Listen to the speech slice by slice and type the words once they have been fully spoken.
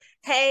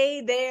Hey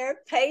there,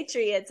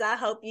 Patriots. I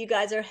hope you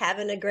guys are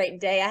having a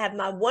great day. I have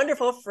my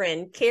wonderful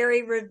friend,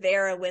 Carrie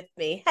Rivera, with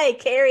me. Hey,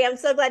 Carrie, I'm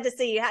so glad to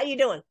see you. How you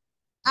doing?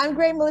 I'm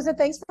great, Melissa.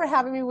 Thanks for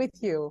having me with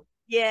you.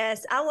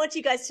 Yes, I want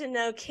you guys to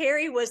know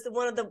Carrie was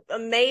one of the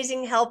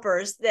amazing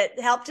helpers that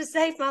helped to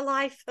save my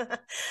life.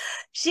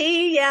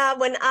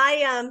 When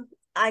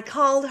I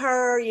called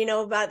her,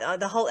 about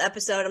the whole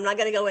episode. I'm not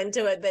going to go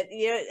into it, but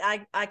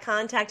I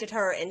contacted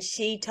her and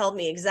she told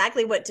me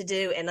exactly what to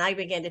do, and I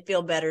began to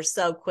feel better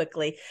so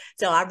quickly.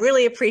 So I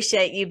really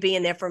appreciate you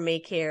being there for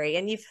me, Carrie,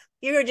 and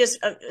you're just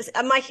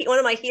one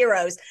of my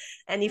heroes,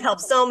 and you've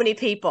helped so many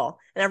people,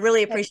 and I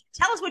really appreciate.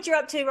 Tell us what you're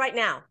up to right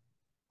now.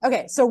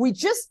 Okay, so we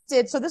just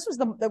did. So this was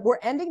we're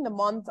ending the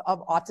month of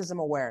autism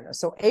awareness.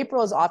 So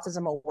April is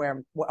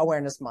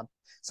Awareness Month.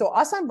 So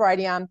us on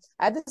Brighteon,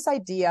 I had this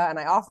idea, and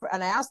I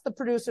asked the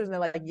producers, and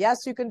they're like,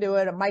 "Yes, you can do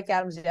it." And Mike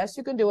Adams, "Yes,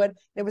 you can do it." And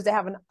it was to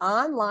have an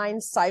online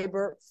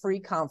cyber free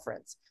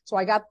conference. So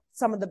I got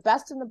some of the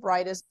best and the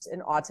brightest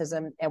in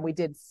autism, and we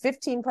did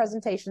 15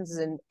 presentations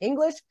in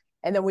English,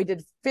 and then we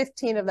did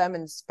 15 of them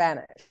in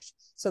Spanish.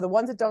 So the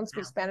ones that don't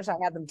speak Spanish, I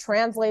had them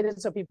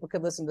translated so people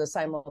could listen to the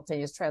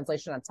simultaneous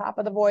translation on top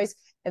of the voice.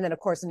 And then, of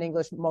course, in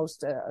English,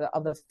 most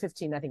of the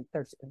 15, I think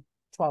 13,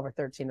 12 or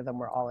 13 of them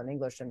were all in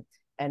English. And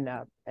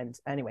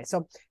anyway,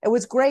 so it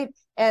was great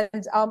and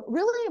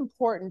really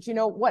important. You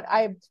know, what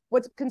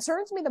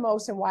concerns me the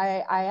most and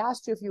why I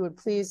asked you if you would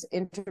please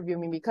interview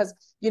me, because,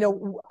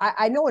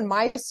 I know in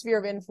my sphere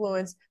of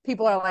influence,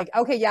 people are like,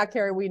 okay, yeah,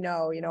 Carrie, we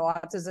know,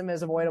 autism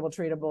is avoidable,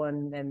 treatable,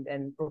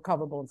 and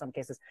recoverable in some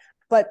cases.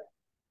 But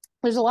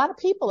there's a lot of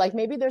people, like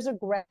maybe there's a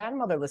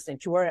grandmother listening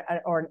to, or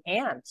an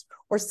aunt,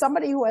 or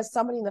somebody who has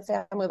somebody in the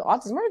family with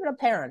autism, or even a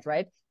parent,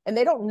 right? And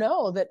they don't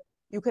know that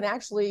you can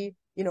actually,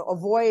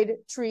 avoid,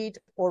 treat,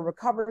 or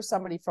recover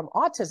somebody from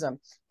autism.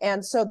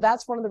 And so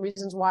that's one of the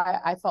reasons why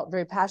I felt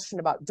very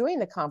passionate about doing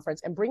the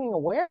conference and bringing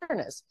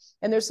awareness.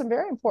 And there's some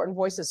very important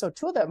voices. So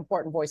two of the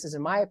important voices,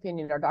 in my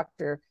opinion, are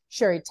Dr.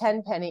 Sherry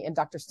Tenpenny and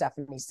Dr.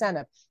 Stephanie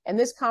Seneff. And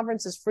this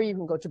conference is free. You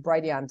can go to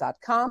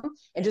brighteon.com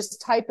and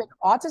just type in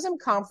Autism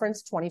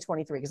Conference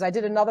 2023, because I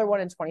did another one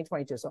in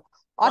 2022. So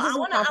Autism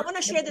Conference. I want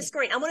to share the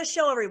screen. I want to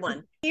show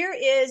everyone. Here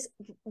is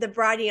the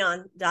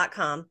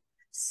brighteon.com,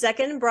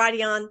 second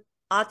Brighteon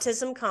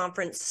Autism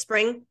Conference,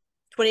 Spring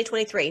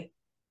 2023,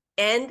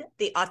 and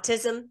the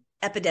autism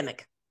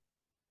epidemic.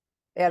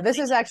 Yeah, this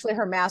is actually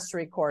her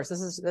mastery course.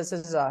 This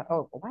is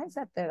oh, why is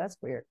that there? That's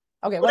weird.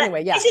 Okay, well,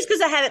 anyway, yeah. It's just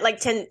because I have it like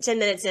 10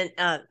 minutes in.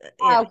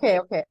 Okay.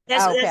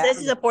 This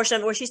is a portion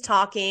of it where she's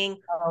talking.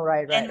 Oh,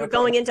 right. And we're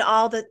going into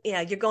all the,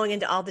 you're going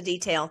into all the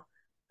detail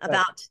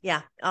about,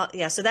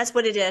 So that's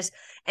what it is.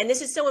 And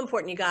this is so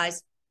important, you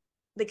guys,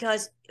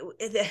 because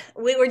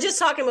we were just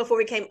talking before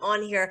we came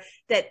on here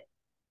that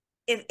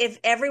if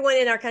everyone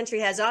in our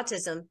country has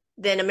autism,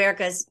 then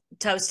America's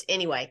toast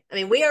anyway. I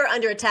mean, we are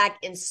under attack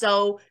in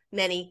so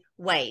many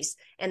ways.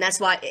 And that's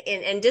why,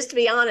 and just to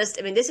be honest,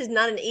 I mean, this is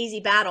not an easy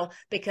battle,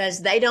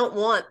 because they don't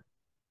want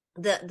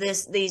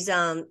these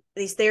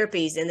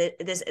therapies and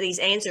these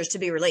answers to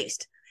be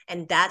released.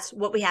 And that's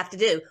what we have to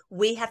do.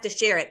 We have to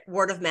share it,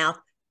 word of mouth,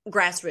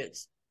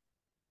 grassroots.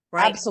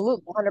 Right?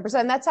 Absolutely,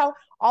 100%. And that's how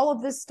all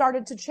of this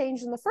started to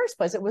change in the first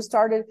place. It was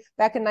started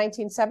back in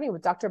 1970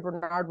 with Dr.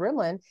 Bernard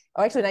Rimland.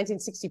 Oh, actually,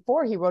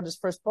 1964, he wrote his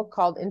first book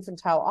called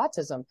Infantile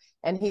Autism.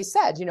 And he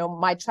said,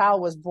 my child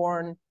was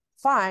born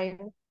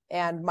fine,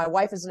 and my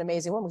wife is an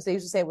amazing woman, because they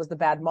used to say it was the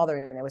bad mother,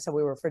 and they would say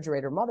we were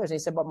refrigerator mothers. And he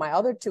said, but my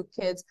other two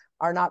kids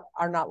are not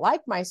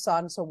like my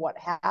son. So what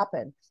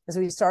happened? And so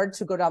he started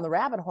to go down the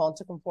rabbit hole. It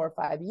took him 4 or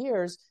 5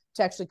 years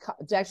to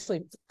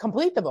actually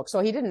complete the book. So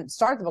he didn't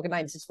start the book in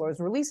 1964; it was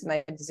released in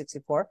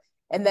 1964.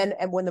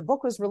 And when the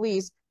book was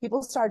released,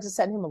 people started to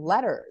send him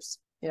letters,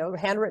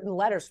 handwritten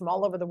letters from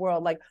all over the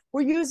world, like,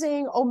 we're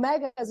using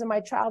omegas and my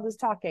child is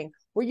talking.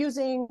 We're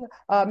using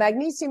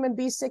magnesium and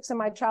B6 and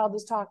my child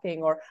is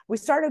talking. Or we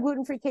started a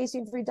gluten-free,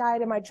 casein-free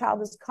diet and my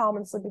child is calm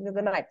and sleeping through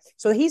the night.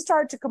 So he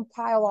started to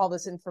compile all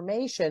this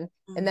information.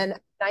 Mm-hmm. And then in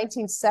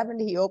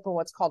 1970, he opened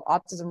what's called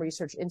Autism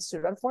Research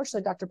Institute.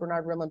 Unfortunately, Dr.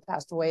 Bernard Rimland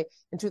passed away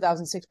in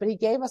 2006, but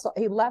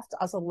he left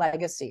us a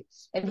legacy,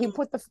 and he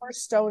put the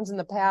first stones in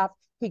the path.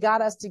 He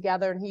got us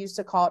together, and he used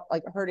to call it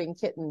like herding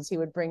kittens. He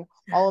would bring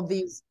all of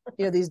these,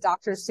 these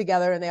doctors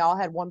together, and they all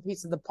had one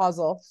piece of the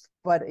puzzle,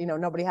 but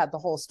nobody had the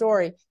whole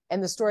story.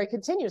 And the story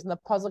continues, and the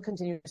puzzle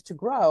continues to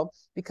grow,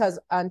 because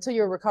until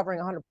you're recovering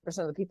 100%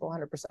 of the people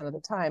 100% of the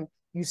time,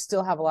 you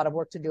still have a lot of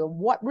work to do. And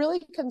what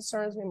really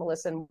concerns me,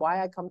 Melissa, and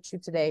why I come to you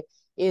today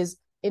is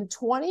in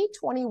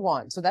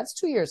 2021, so that's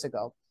 2 years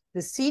ago, the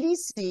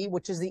CDC,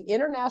 which is the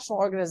International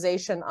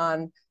Organization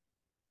on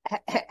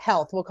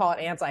Health, we'll call it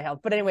anti-health,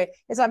 but anyway,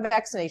 it's on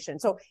vaccination.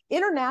 So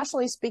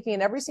internationally speaking,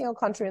 in every single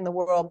country in the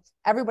world,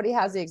 everybody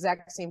has the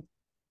exact same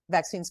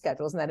vaccine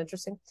schedule. Isn't that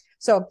interesting?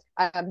 So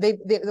they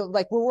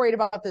like, we're worried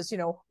about this,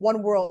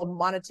 one world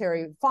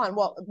monetary fund.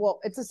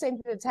 Well, it's the same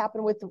thing that's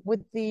happened with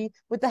the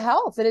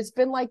health, and it's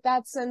been like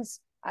that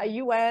since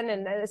UN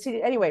and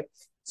anyway.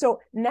 So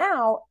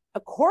now,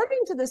 according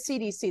to the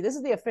CDC, this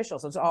is the official,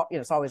 so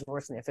it's always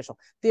worse than the official.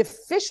 The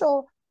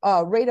official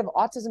rate of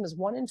autism is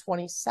 1 in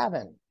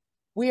 27.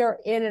 We are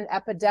in an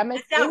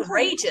epidemic. It's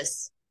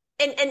outrageous.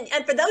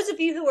 And for those of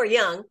you who are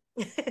young,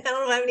 I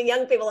don't know how many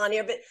young people on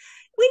here, but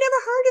we never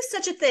heard of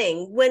such a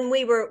thing when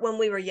we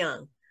were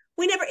young.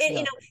 We never,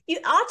 no.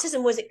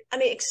 Autism was,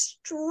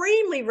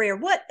 extremely rare.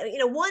 What,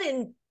 1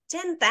 in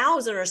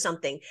 10,000 or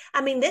something.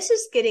 I mean, this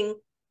is getting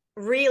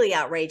really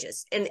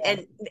outrageous and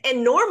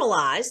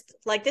normalized.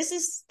 Like, this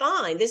is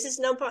fine. This is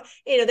no problem.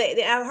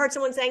 I heard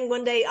someone saying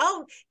one day,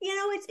 oh,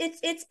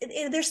 it's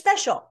they're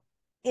special.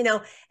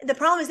 The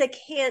problem is they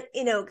can't,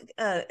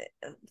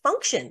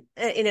 function,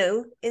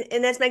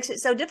 and that makes it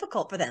so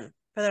difficult for them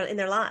in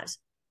their lives.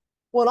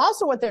 Well,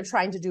 also what they're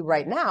trying to do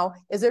right now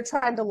is they're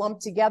trying to lump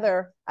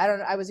together.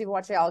 I was even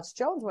watching Alex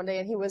Jones one day,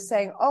 and he was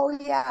saying, oh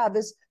yeah,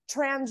 this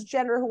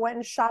transgender who went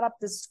and shot up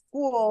this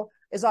school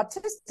is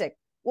autistic.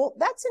 Well,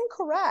 that's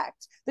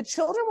incorrect. The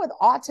children with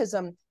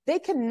autism, they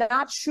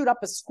cannot shoot up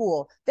a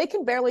school. They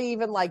can barely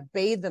even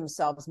bathe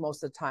themselves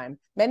most of the time.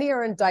 Many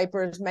are in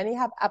diapers. Many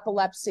have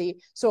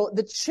epilepsy. So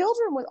the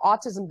children with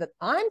autism that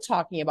I'm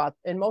talking about,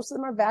 and most of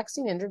them are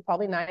vaccine injured,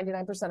 probably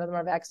 99% of them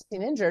are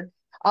vaccine injured,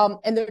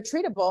 and they're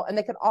treatable, and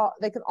they can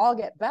all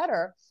get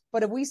better.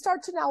 But if we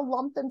start to now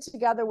lump them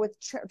together with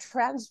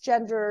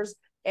transgenders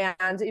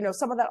and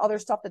some of that other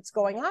stuff that's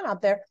going on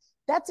out there,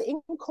 that's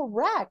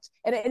incorrect,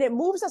 and it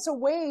moves us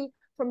away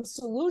from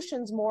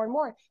solutions more and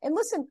more. And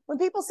listen, when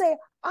people say,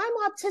 I'm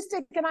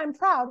autistic and I'm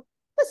proud,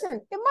 listen,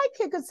 if my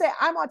kid could say,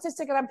 I'm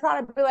autistic and I'm proud,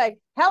 I'd be like,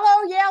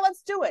 hello, yeah,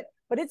 let's do it.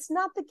 But it's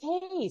not the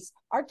case.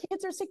 Our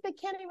kids are sick. They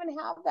can't even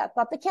have that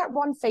thought. They can't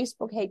run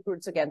Facebook hate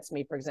groups against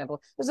me, for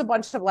example. There's a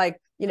bunch of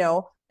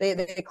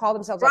they call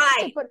themselves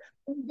autistic, but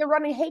they're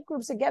running hate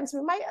groups against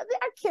me.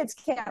 Our kids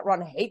can't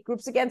run hate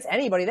groups against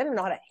anybody. They don't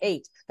know how to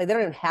hate. They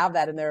don't even have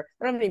that in they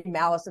don't have any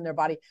malice in their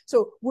body.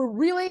 So we're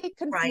really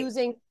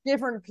confusing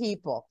different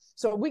people.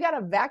 So we got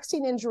a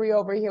vaccine injury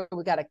over here.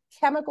 We got a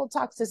chemical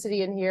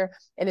toxicity in here,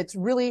 and it's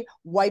really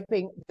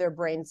wiping their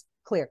brains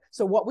clear.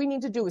 So what we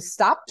need to do is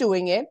stop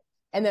doing it.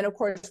 And then, of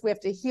course, we have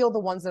to heal the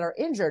ones that are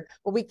injured,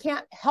 but we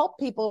can't help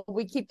people if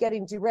we keep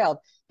getting derailed.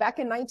 Back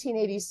in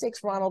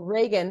 1986, Ronald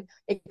Reagan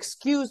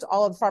excused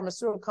all of the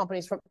pharmaceutical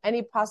companies from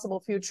any possible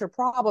future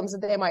problems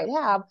that they might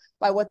have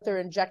by what they're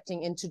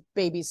injecting into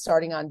babies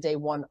starting on day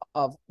 1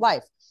 of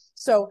life.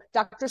 So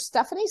Dr.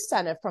 Stephanie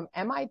Seneff from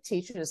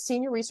MIT, she's a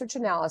senior research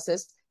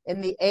analyst in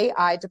the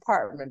AI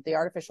department, the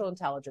artificial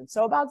intelligence.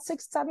 So about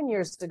 6-7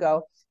 years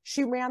ago,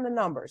 she ran the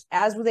numbers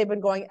as they've been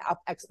going up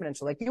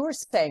exponentially. Like you were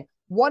saying,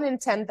 1 in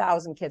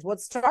 10,000 kids. What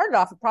started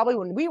off probably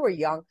when we were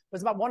young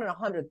was about 1 in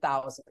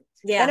 100,000.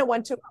 Yeah. Then it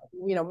went to,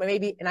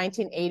 maybe in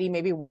 1980,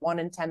 maybe 1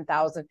 in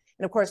 10,000.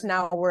 And of course,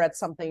 now we're at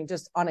something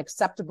just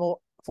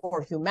unacceptable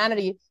for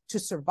humanity to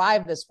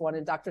survive this one.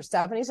 And Dr.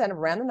 Stephanie Seneff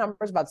ran the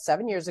numbers about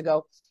 7 years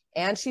ago.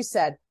 And she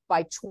said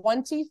by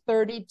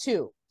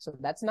 2032, so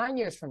that's 9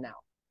 years from now,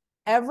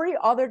 every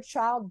other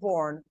child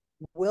born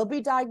will be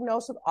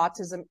diagnosed with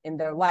autism in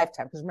their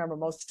lifetime. Because remember,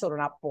 most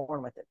children are not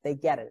born with it. They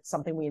get it. It's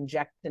something we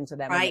inject into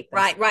them. Right.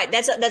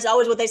 That's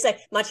always what they say.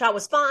 My child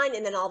was fine,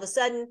 and then all of a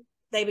sudden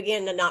they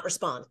begin to not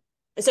respond.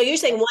 And so you're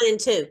saying 1 in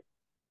 2.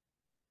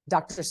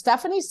 Dr.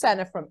 Stephanie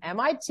Seneff from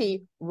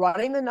MIT,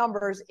 running the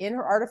numbers in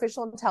her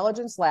artificial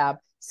intelligence lab,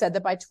 said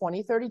that by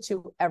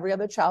 2032, every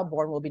other child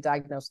born will be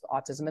diagnosed with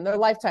autism in their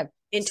lifetime.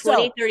 In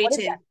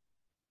 2032.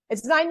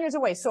 It's 9 years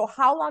away. So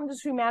how long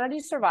does humanity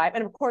survive?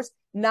 And of course,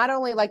 not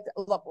only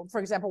for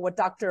example, what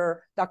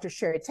Dr.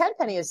 Sherry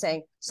Tenpenny is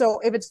saying. So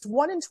if it's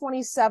 1 in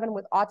 27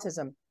 with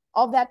autism,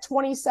 of that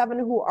 27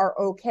 who are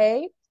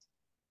okay,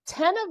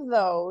 10 of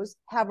those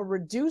have a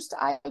reduced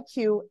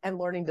IQ and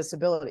learning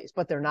disabilities,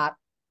 but they're not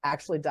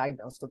actually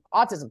diagnosed with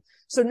autism.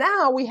 So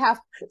now we have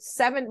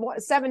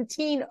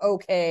 17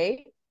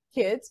 okay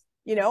kids,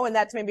 and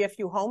that's maybe a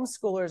few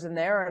homeschoolers in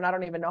there, and I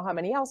don't even know how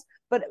many else.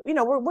 But,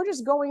 we're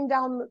just going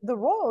down the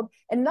road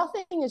and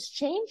nothing is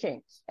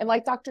changing. And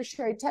like Dr.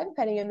 Sherry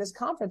Tenpenny in this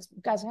conference,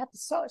 guys, I have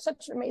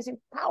such amazing,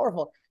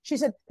 powerful. She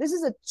said, this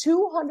is a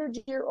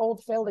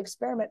 200-year-old failed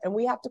experiment, and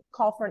we have to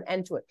call for an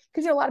end to it.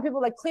 Because a lot of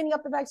people cleaning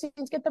up the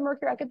vaccines, get the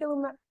mercury, get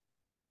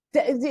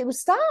the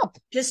stop.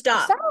 Just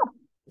stop.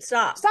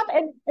 Stop.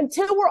 And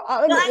until we're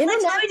let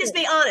me just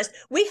be honest.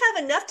 We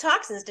have enough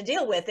toxins to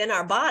deal with in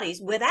our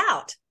bodies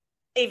without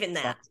even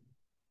that.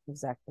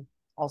 Exactly.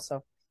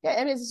 Also, yeah,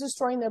 and it's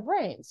destroying their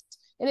brains,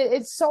 and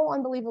it's so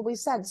unbelievably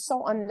sad,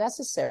 so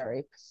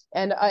unnecessary.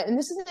 And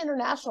this is an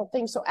international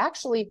thing. So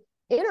actually,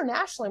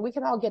 internationally, we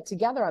can all get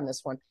together on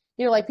this one.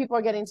 People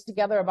are getting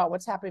together about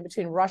what's happening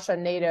between Russia,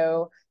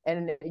 NATO,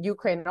 and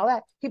Ukraine and all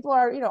that. People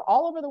are,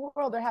 all over the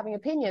world, they're having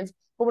opinions.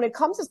 But when it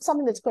comes to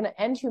something that's going to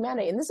end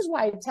humanity, and this is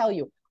why I tell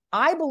you,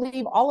 I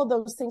believe all of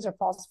those things are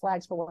false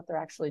flags for what they're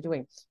actually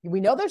doing.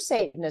 We know they're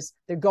Satanists.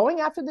 They're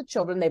going after the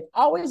children. They've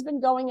always been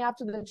going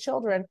after the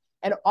children,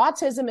 and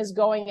autism is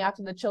going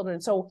after the children.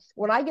 So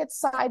when I get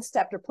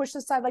sidestepped or pushed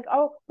aside,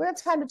 oh, we don't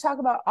have time to talk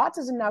about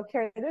autism now,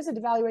 Carrie. There's a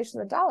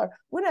devaluation of the dollar.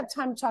 We don't have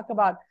time to talk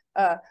about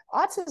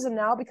autism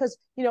now because,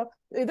 they're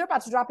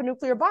about to drop a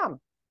nuclear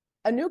bomb.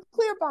 A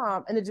nuclear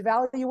bomb and the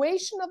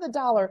devaluation of the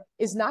dollar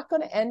is not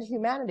going to end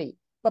humanity.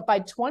 But by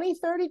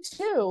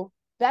 2032,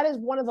 that is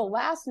one of the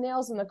last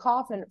nails in the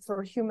coffin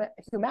for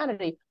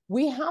humanity.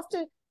 We have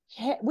to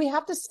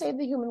save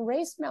the human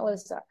race,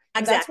 Melissa.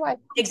 And that's why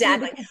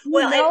exactly.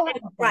 Well,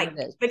 right,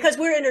 because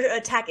we're under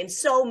attack in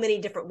so many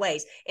different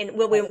ways. And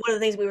one of the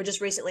things we were just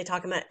recently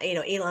talking about,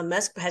 Elon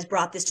Musk has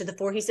brought this to the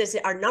fore. He says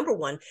that our number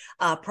one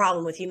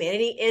problem with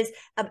humanity is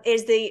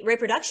the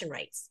reproduction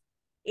rates.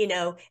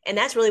 And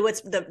that's really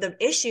what's the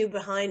issue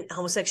behind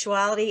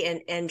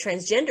homosexuality and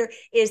transgender,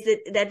 is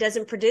that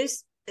doesn't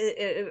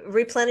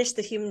replenish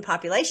the human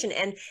population.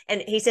 And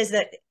he says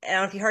that, I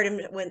don't know if you heard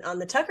him on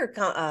the Tucker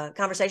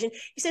conversation,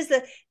 he says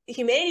that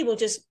humanity will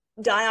just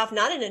die off,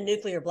 not in a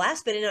nuclear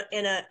blast, but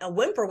in a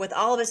whimper, with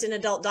all of us in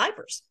adult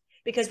diapers,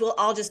 because we'll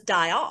all just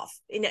die off,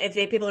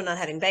 if people are not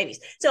having babies.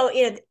 So,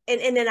 and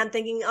then I'm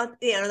thinking,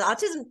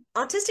 the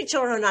autistic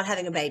children are not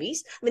having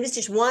babies. I mean, it's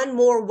just one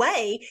more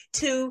way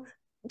to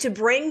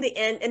bring the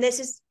end, and this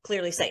is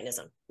clearly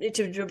Satanism,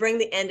 to bring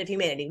the end of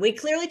humanity. We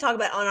clearly talk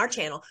about on our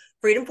channel,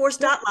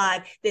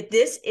 freedomforce.live, that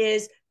this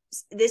is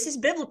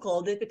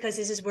biblical, because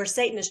this is where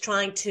Satan is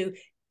trying to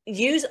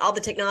use all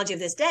the technology of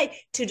this day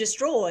to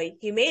destroy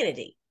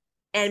humanity.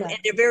 And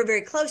they're very,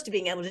 very close to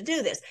being able to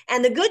do this.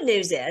 And the good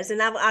news is, and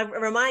I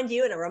remind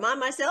you, and I remind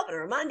myself, and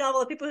I remind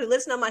all the people who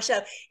listen on my show,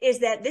 is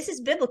that this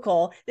is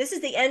biblical. This is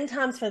the end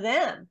times for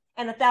them,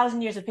 and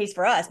 1,000 years of peace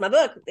for us. My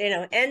book,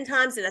 End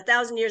Times and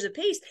 1,000 Years of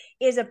Peace,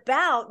 is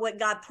about what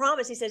God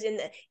promised. He says, in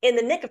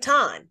the nick of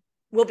time,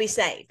 we'll be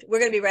saved. We're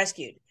going to be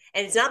rescued.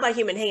 And it's not by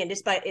human hand.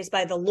 It's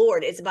by the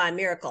Lord. It's by a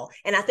miracle.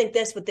 And I think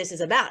that's what this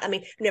is about. I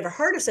mean, I've never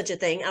heard of such a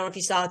thing. I don't know if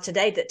you saw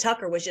today that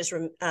Tucker was just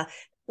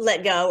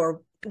let go,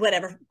 or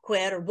whatever,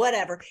 quit, or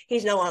whatever.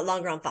 He's no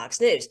longer on Fox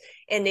News,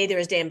 and neither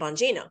is Dan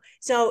Bongino.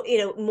 So,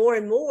 more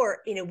and more,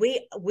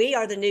 we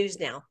are the news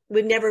now.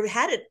 We've never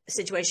had a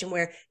situation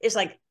where it's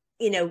like,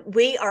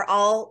 we are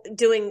all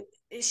doing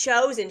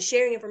shows and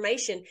sharing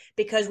information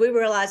because we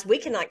realize we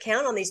cannot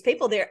count on these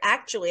people. They're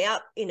actually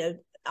out,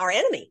 our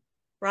enemy,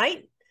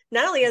 right?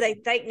 Not only are they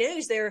fake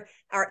news, they're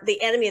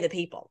the enemy of the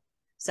people.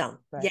 So,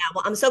 yeah,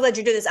 well, I'm so glad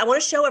you're doing this. I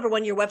want to show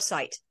everyone your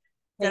website. Is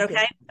that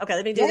okay? Okay,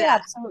 let me do that. Yeah,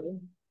 absolutely.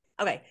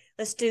 Okay,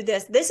 let's do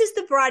this. This is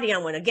the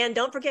Brighteon one. Again,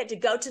 don't forget to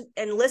go to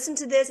and listen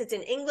to this. It's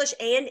in English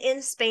and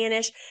in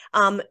Spanish.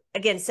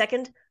 Again,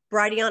 second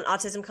Brighteon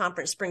Autism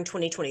Conference, Spring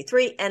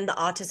 2023, and the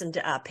Autism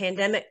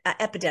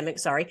Epidemic.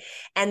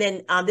 And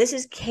then this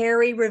is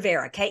Kerri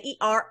Rivera,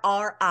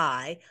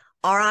 KerriRivera,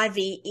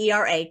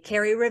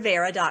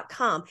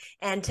 KerriRivera.com.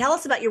 And tell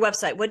us about your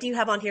website. What do you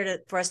have on here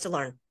for us to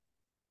learn?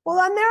 Well,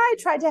 on there, I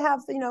tried to have,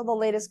 the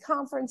latest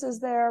conferences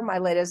there, my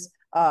latest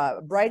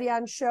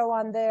Brighteon show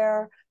on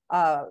there.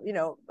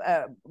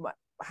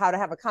 How to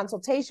have a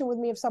consultation with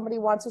me if somebody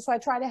wants to. So I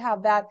try to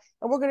have that,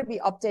 and we're going to be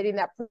updating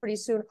that pretty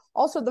soon.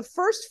 Also, the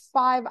first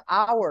 5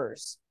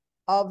 hours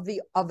of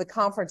the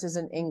conference is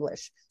in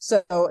English.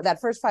 So that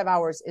first 5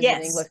 hours is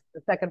in English,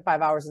 the second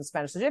 5 hours in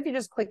Spanish. So if you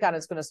just click on it,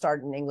 it's going to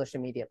start in English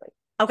immediately.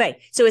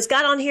 Okay. So it's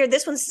got on here,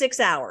 this one's 6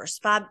 hours.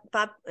 That's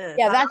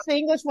the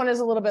English one is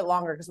a little bit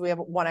longer because we have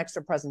one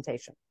extra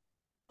presentation.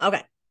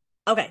 Okay.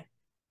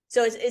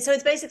 So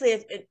it's basically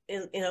a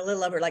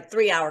little over like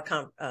 3 hour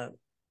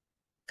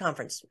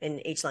conference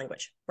in each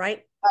language,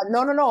 right?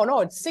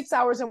 No. It's 6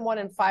 hours in one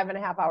and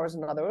 5.5 hours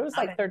in another. It was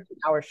like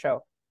 13-hour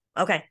show.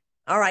 Okay.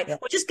 All right. Yeah.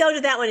 Well, just go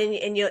to that one,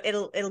 and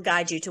it'll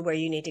guide you to where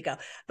you need to go.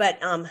 But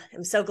I'm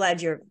so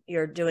glad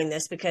you're doing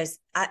this, because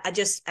I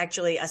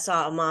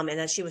saw a mom,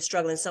 and she was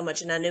struggling so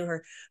much, and I knew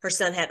her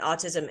son had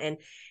autism, and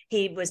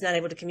he was not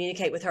able to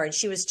communicate with her, and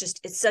she was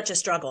it's such a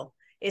struggle.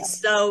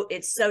 It's so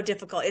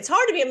difficult. It's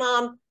hard to be a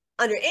mom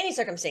under any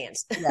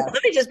circumstance. Yeah.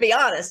 Let me just be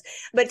honest.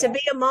 But to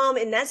be a mom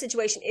in that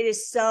situation, it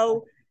is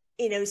so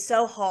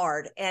so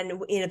hard,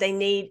 and they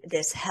need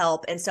this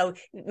help. And so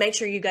make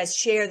sure you guys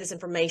share this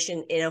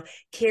information.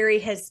 Kerri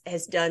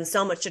has done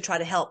so much to try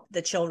to help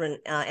the children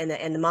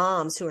and the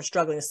moms who are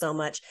struggling so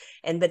much.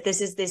 But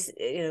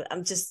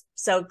I'm just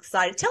so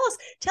excited.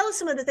 Tell us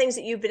some of the things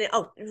that you've been.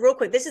 Oh, real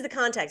quick, this is the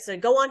contact. So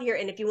go on here,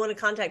 and if you want to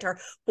contact her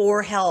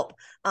for help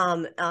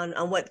on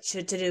what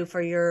to do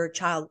for your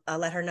child,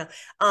 let her know.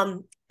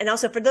 And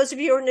also, for those of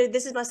you who are new,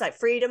 this is my site,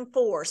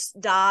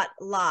 freedomforce.live,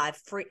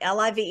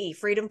 LIVE,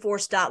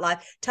 freedomforce.live.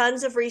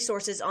 Tons of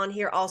resources on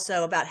here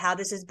also about how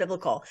this is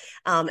biblical.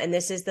 And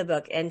this is the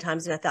book, End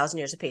Times and 1,000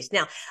 Years of Peace.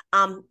 Now,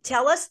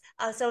 tell us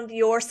some of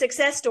your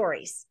success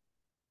stories.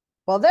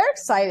 Well, they're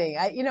exciting.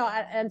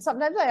 And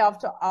sometimes I have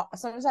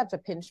to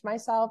pinch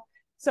myself.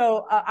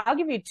 So I'll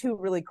give you two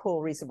really cool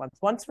recent ones.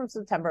 One's from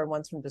September and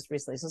one's from just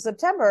recently. So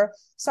September,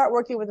 start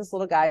working with this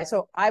little guy.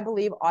 So I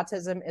believe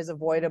autism is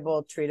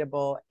avoidable,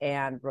 treatable,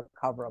 and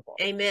recoverable.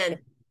 Amen.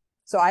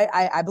 So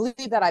I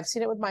believe that. I've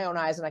seen it with my own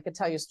eyes, and I could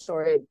tell you a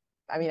story.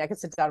 I mean, I could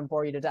sit down and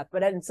bore you to death,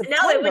 but in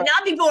September, no, it would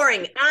not be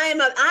boring.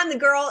 I'm the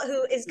girl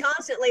who is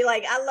constantly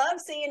like, I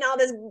love seeing all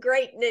this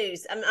great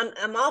news.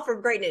 I'm all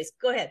for great news.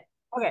 Go ahead.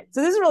 Okay,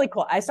 so this is really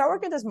cool. I start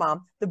working with this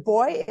mom. The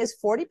boy is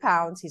 40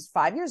 pounds. He's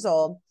 5 years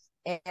old.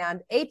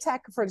 And ATEC,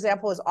 for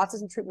example, is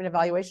Autism Treatment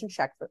Evaluation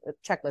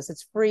Checklist.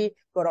 It's free.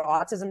 Go to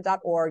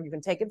autism.org. You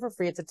can take it for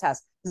free. It's a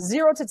test.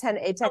 0 to 10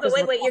 ATEC.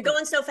 Okay, wait. You're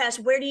going so fast.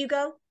 Where do you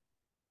go?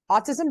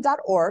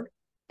 Autism.org.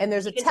 And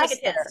there's a test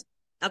there.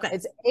 Okay.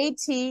 It's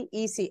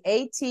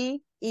ATEC,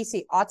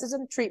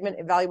 Autism Treatment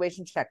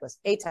Evaluation Checklist,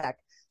 ATEC.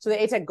 So the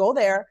ATEC, go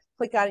there,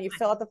 click on it, you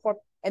fill out the form,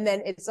 and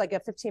then it's like a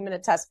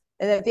 15-minute test.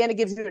 And then at the end, it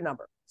gives you a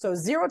number. So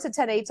 0 to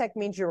 10 ATEC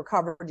means you're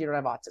recovered, you don't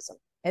have autism.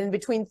 And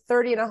between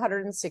 30 and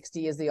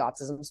 160 is the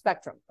autism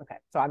spectrum. Okay.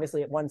 So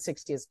obviously at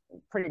 160 is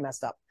pretty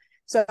messed up.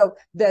 So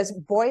this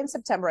boy in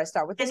September, I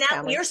start with this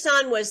family. Your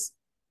son was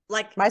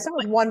like, my son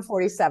was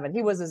 147.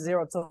 He was a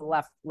 0 to the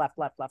left.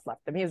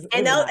 I mean,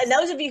 and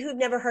those of you who've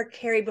never heard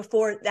Carrie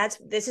before,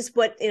 this is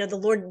what, the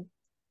Lord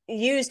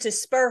used to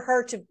spur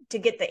her to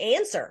get the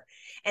answer.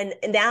 And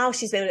now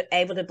she's been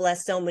able to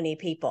bless so many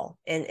people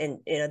and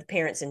the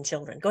parents and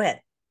children. Go ahead.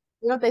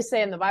 You know what they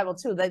say in the Bible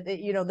too, that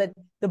that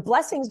the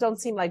blessings don't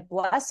seem like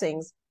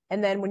blessings.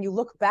 And then when you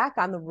look back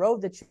on the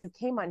road that you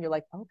came on, you're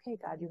like, okay,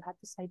 God, you had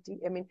this idea.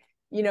 I mean,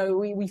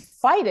 we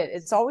fight it.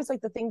 It's always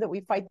like the thing that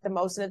we fight the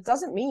most. And it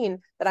doesn't mean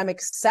that I'm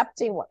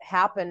accepting what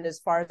happened as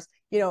far as,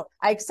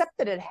 I accept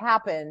that it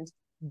happened,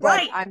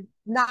 but right.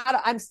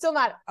 I'm still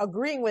not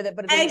agreeing with it,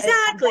 but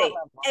exactly.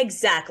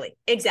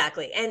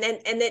 And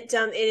that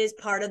it is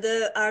part of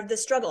the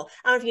struggle.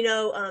 I don't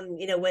know if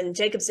you know, when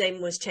Jacob's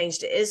name was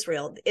changed to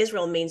Israel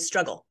means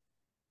struggle.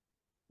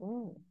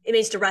 It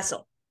means to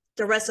wrestle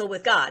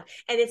with God.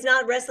 And it's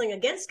not wrestling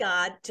against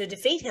God to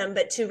defeat him,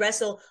 but to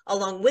wrestle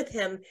along with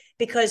him,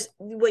 because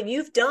what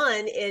you've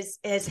done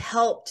has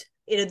helped,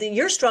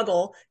 your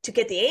struggle to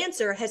get the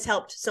answer has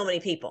helped so many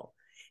people.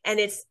 And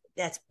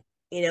that's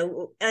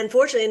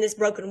unfortunately in this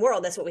broken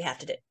world, that's what we have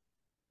to do.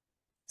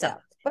 So, yeah.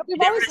 But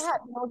we've always had,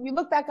 if you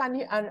look back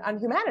on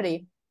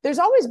humanity, there's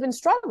always been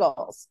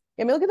struggles.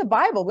 I mean, look at the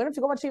Bible. We don't have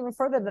to go much even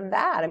further than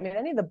that. I mean,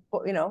 any of the,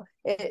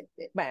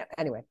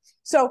 anyway.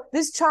 So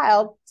this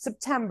child,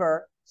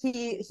 September,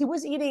 he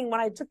was eating, when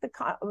I took the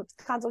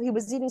consult, he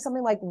was eating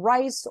something like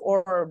rice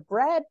or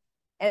bread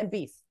and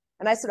beef.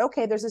 And I said,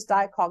 okay, there's this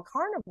diet called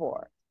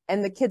carnivore.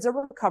 And the kids are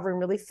recovering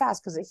really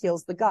fast because it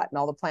heals the gut, and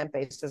all the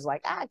plant-based is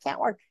like, it can't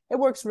work. It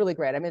works really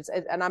great. I mean,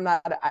 and I'm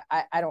not,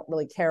 I don't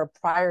really care.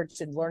 Prior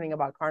to learning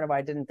about carnivore,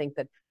 I didn't think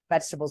that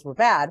vegetables were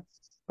bad.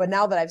 But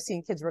now that I've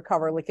seen kids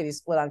recover lickety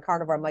split on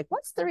carnivore, I'm like,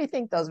 let's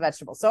rethink those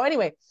vegetables. So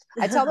anyway,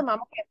 I tell them,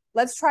 okay,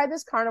 let's try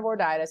this carnivore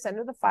diet. I send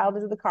her the file to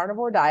do the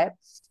carnivore diet.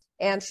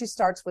 And she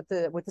starts with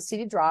the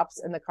CD drops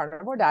and the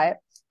carnivore diet.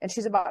 And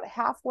she's about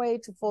halfway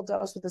to full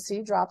dose with the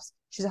CD drops.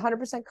 She's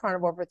 100%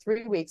 carnivore for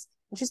 3 weeks.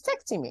 And she's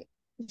texting me.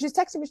 She's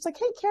like,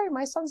 hey, Carrie,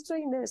 my son's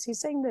doing this.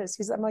 He's saying this.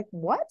 I'm like,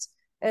 what?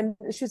 And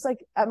she's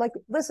like, I'm like,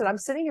 listen, I'm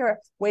sitting here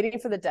waiting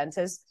for the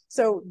dentist.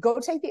 So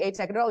go take the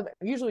ATEC. I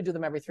usually do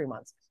them every 3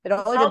 months.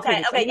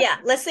 Okay, yeah.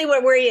 Let's see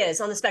where he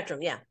is on the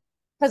spectrum. Yeah.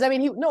 Because I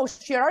mean,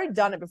 she had already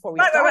done it before we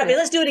started. Right. But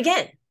let's do it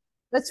again.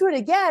 Let's do it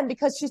again,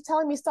 because she's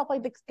telling me stuff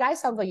like, the guy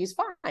sounds like he's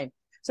fine.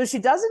 So she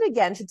does it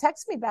again. She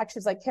texts me back.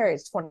 She's like, Carrie,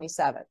 it's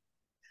 27.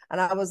 And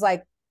I was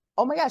like,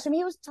 oh my gosh. I mean,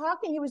 he was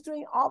talking, he was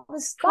doing all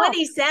this stuff.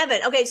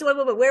 27. Okay. So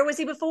wait, where was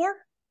he before?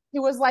 He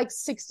was like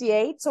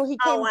 68. So he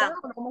came down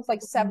almost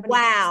like 70.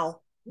 Wow.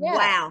 Yeah.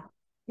 Wow.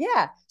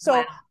 Yeah. So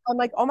I'm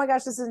like, oh my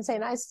gosh, this is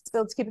insane. I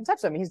still keep in touch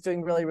with him. He's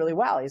doing really, really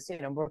well. He's,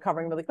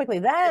 recovering really quickly.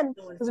 Then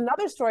there's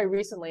another story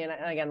recently. And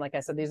again, like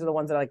I said, these are the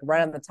ones that are like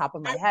right on the top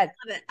of my head.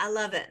 I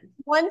love it.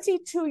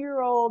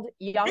 22-year-old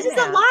young man. This is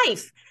a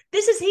life.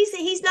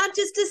 He's not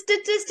just a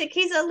statistic.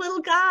 He's a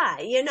little guy,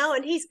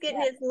 and he's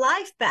getting his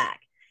life back.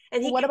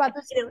 And what about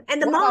this?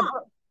 And the mom.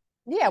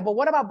 Well,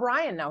 what about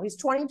Brian now? He's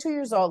 22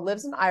 years old,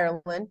 lives in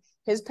Ireland.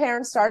 His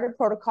parents started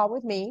protocol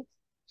with me.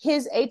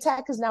 His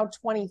ATEC is now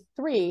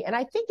 23. And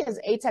I think his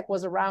ATEC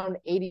was around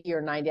 80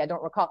 or 90. I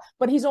don't recall.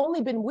 But he's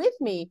only been with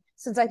me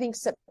since, I think,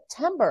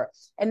 September.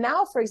 And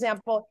now, for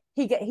example,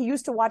 he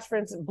used to watch, for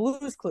instance,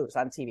 Blue's Clues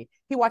on TV.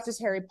 He watches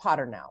Harry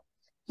Potter now.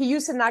 He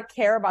used to not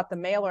care about the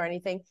mail or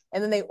anything.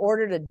 And then they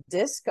ordered a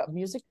disc of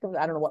music.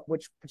 I don't know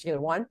which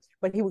particular one,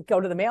 but he would go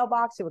to the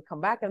mailbox. He would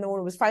come back. And then when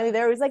it was finally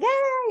there, he was like,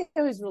 hey,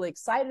 he was really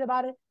excited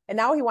about it. And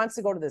now he wants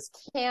to go to this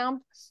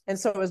camp. And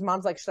so his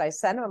mom's like, should I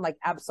send him? I'm like,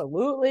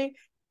 absolutely.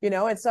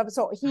 And stuff.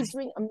 So he's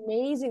doing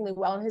amazingly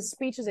well. And his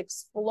speech has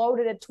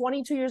exploded at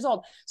 22 years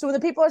old. So when the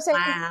people are saying,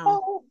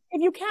 oh,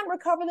 if you can't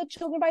recover the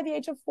children by the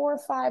age of 4 or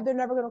 5, they're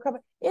never going to recover.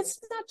 It's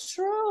not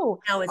true.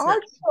 No, it's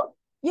not.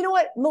 You know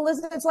what,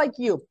 Melissa? It's like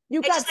you.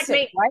 You got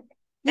sick, right?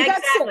 You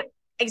got sick.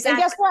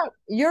 Exactly. And guess what?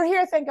 You're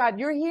here. Thank God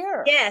you're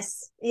here.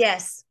 Yes. So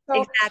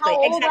exactly. How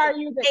old are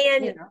you?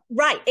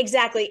 Right.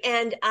 Exactly.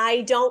 And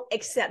I don't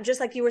accept,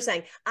 just like you were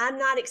saying, I'm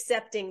not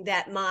accepting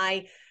that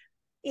my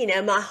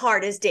my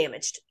heart is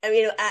damaged. I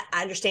mean,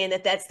 I understand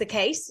that that's the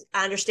case.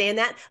 I understand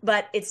that,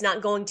 but it's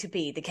not going to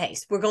be the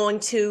case. We're going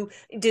to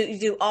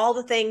do all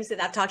the things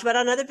that I've talked about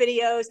on other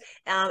videos,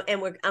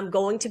 and I'm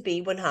going to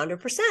be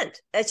 100%.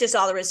 That's just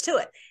all there is to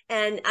it.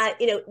 And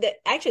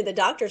actually the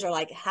doctors are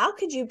like, how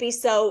could you be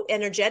so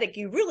energetic?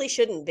 You really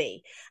shouldn't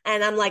be.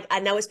 And I'm like, I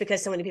know it's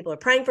because so many people are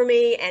praying for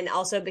me, and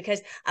also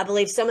because I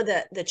believe some of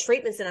the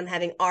treatments that I'm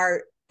having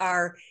are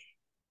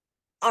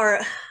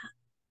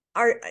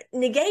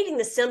negating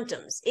the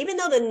symptoms. Even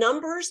though the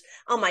numbers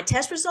on my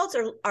test results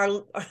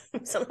are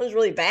sometimes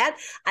really bad,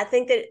 I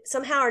think that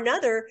somehow or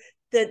another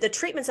the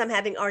treatments I'm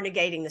having are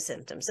negating the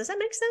symptoms. Does that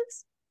make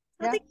sense?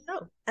 I think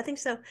so. I think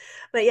so.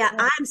 But yeah,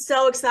 I'm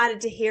so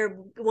excited to hear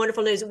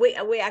wonderful news.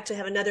 We actually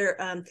have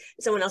another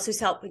someone else who's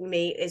helping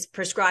me is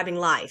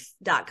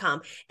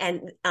prescribinglife.com,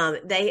 and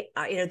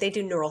they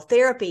do neural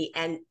therapy,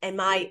 and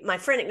my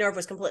phrenic nerve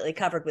was completely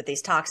covered with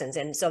these toxins,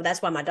 and so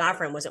that's why my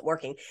diaphragm wasn't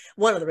working.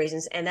 One of the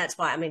reasons, and that's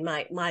why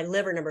my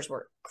liver numbers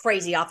were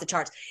crazy off the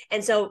charts.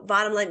 And so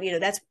bottom line,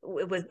 that's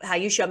with how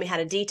you showed me how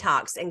to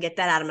detox and get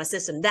that out of my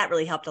system. That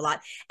really helped a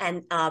lot.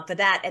 And for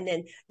that, and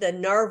then the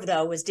nerve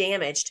though was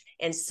damaged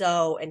and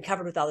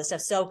covered with all this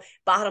stuff. So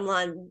bottom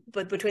line,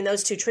 but between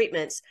those two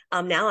treatments,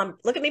 now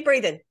look at me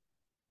breathing.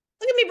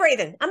 Look at me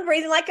breathing. I'm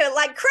breathing like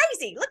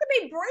crazy. Look at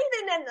me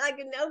breathing and like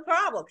no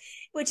problem,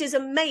 which is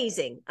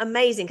amazing,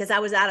 because I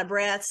was out of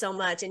breath so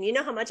much. And you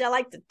know how much I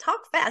like to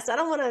talk fast. I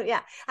don't want to,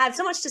 I have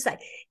so much to say.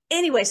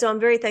 Anyway, so I'm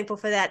very thankful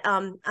for that.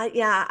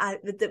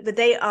 But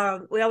they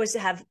are, we always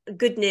have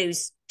good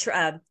news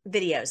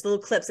videos, little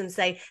clips, and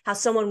say how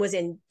someone was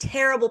in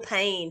terrible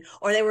pain,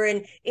 or they were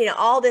in,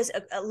 all this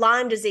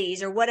Lyme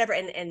disease or whatever.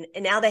 And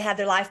now they have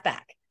their life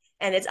back.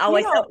 And it's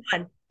always so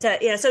fun. So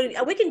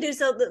we can do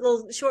some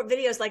little short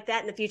videos like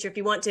that in the future if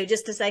you want to,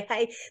 just to say,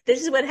 hey,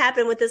 this is what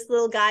happened with this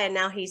little guy, and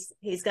now he's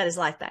got his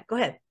life back. Go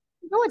ahead.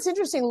 It's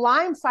interesting.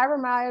 Lyme,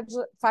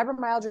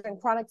 fibromyalgia,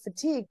 and chronic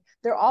fatigue,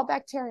 they're all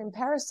bacteria and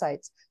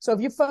parasites. So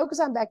if you focus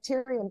on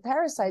bacteria and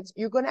parasites,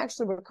 you're going to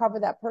actually recover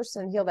that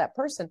person and heal that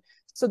person.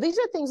 So these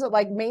are things that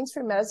like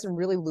mainstream medicine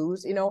really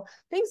lose,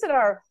 things that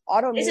are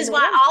autoimmune. This is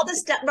why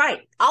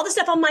all the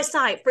stuff on my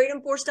site,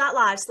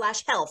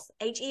 freedomforce.live/health,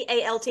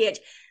 HEALTH,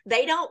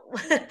 they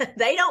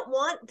don't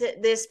want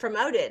this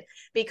promoted,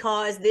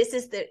 because this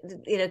is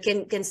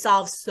can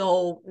solve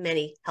so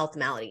many health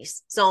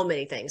maladies, so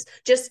many things.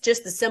 Just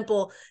the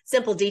simple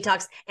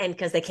detox, and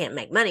because they can't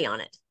make money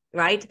on it.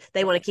 Right?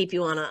 They want to keep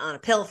you on a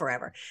pill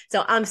forever.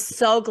 So I'm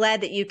so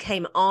glad that you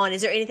came on.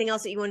 Is there anything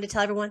else that you wanted to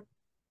tell everyone?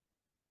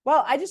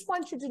 Well, I just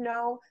want you to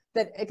know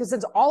that, because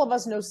since all of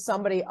us know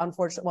somebody,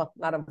 unfortunately, well,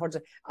 not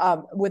unfortunately,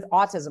 with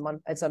autism,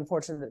 it's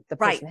unfortunate that the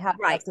person has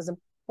autism,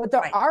 but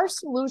there are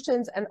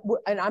solutions, and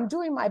I'm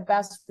doing my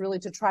best really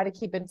to try to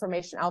keep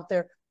information out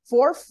there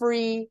for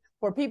free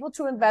for people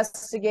to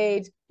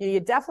investigate.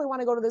 You definitely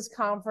want to go to this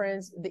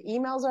conference. The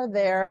emails are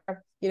there.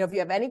 If you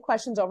have any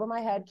questions, over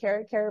my head,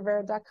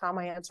 carrie@carrievera.com.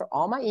 I answer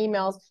all my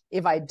emails.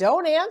 If I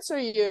don't answer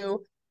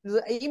you,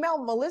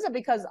 email Melissa,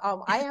 because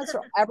I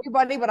answer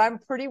everybody, but I'm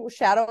pretty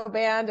shadow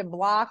banned and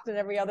blocked and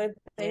every other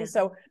thing. Yeah.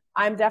 So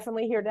I'm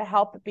definitely here to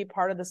help be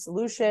part of the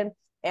solution.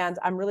 And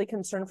I'm really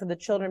concerned for the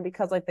children,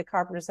 because like the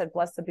carpenter said,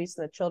 bless the beasts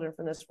and the children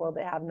from this world.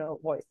 They have no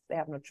voice. They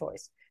have no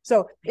choice.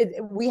 So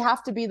we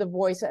have to be the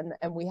voice, and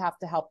we have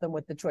to help them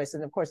with the choice.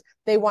 And of course,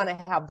 they want to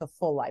have the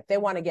full life. They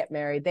want to get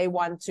married. They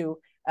want to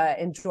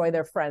enjoy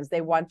their friends.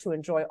 They want to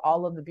enjoy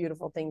all of the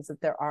beautiful things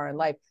that there are in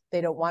life.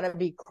 They don't want to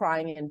be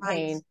crying in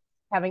pain,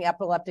 having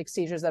epileptic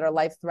seizures that are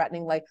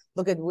life-threatening. Like,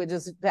 look at,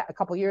 just a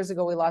couple of years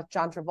ago, we lost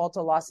John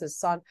Travolta, lost his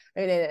son,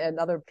 and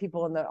other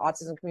people in the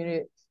autism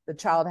community. The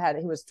child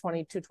he was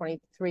 22,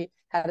 23,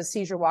 had a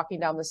seizure walking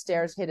down the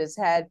stairs, hit his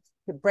head,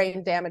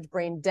 brain damage,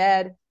 brain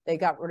dead. They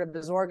got rid of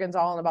his organs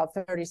all in about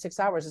 36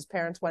 hours. His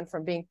parents went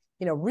from being,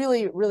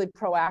 really, really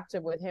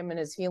proactive with him and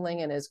his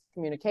healing and his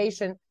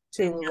communication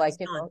to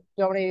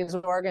donating his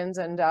organs.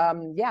 And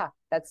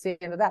that's the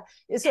end of that.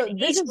 So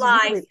each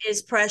life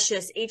is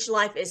precious. Each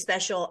life is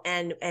special,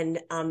 and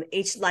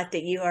each life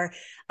that you are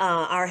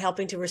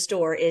helping to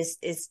restore is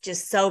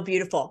just so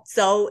beautiful,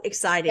 so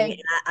exciting.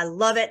 And I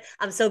love it.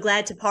 I'm so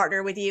glad to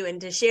partner with you and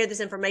to share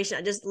this information.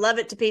 I just love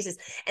it to pieces.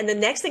 And the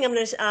next thing I'm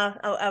going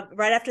to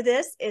right after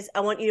this is I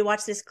want you to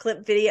watch this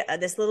clip video,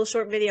 this little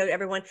short video,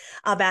 everyone,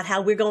 about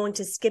how we're going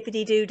to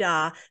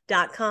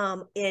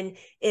skippitydoodah.com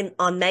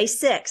on May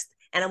 6th.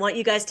 And I want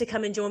you guys to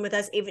come and join with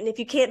us. Even if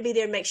you can't be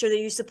there, make sure that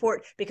you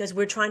support, because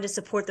we're trying to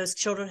support those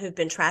children who've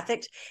been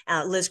trafficked.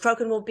 Liz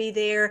Crokin will be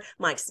there,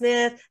 Mike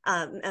Smith,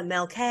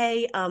 Mel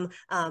Kay, I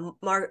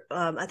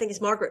think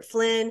it's Margaret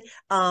Flynn,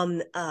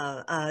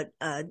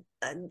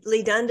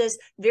 Lee Dundas,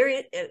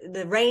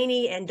 the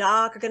Rainey and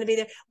Doc are going to be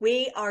there.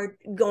 We are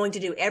going to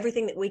do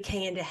everything that we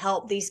can to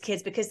help these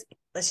kids, because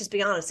let's just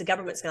be honest, the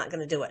government's not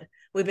going to do it.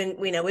 We've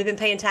been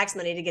paying tax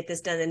money to get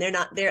this done, and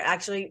they're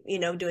actually,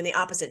 doing the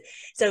opposite.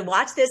 So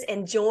watch this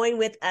and join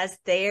with us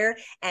there,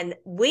 and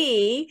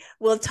we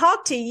will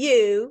talk to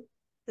you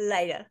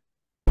later.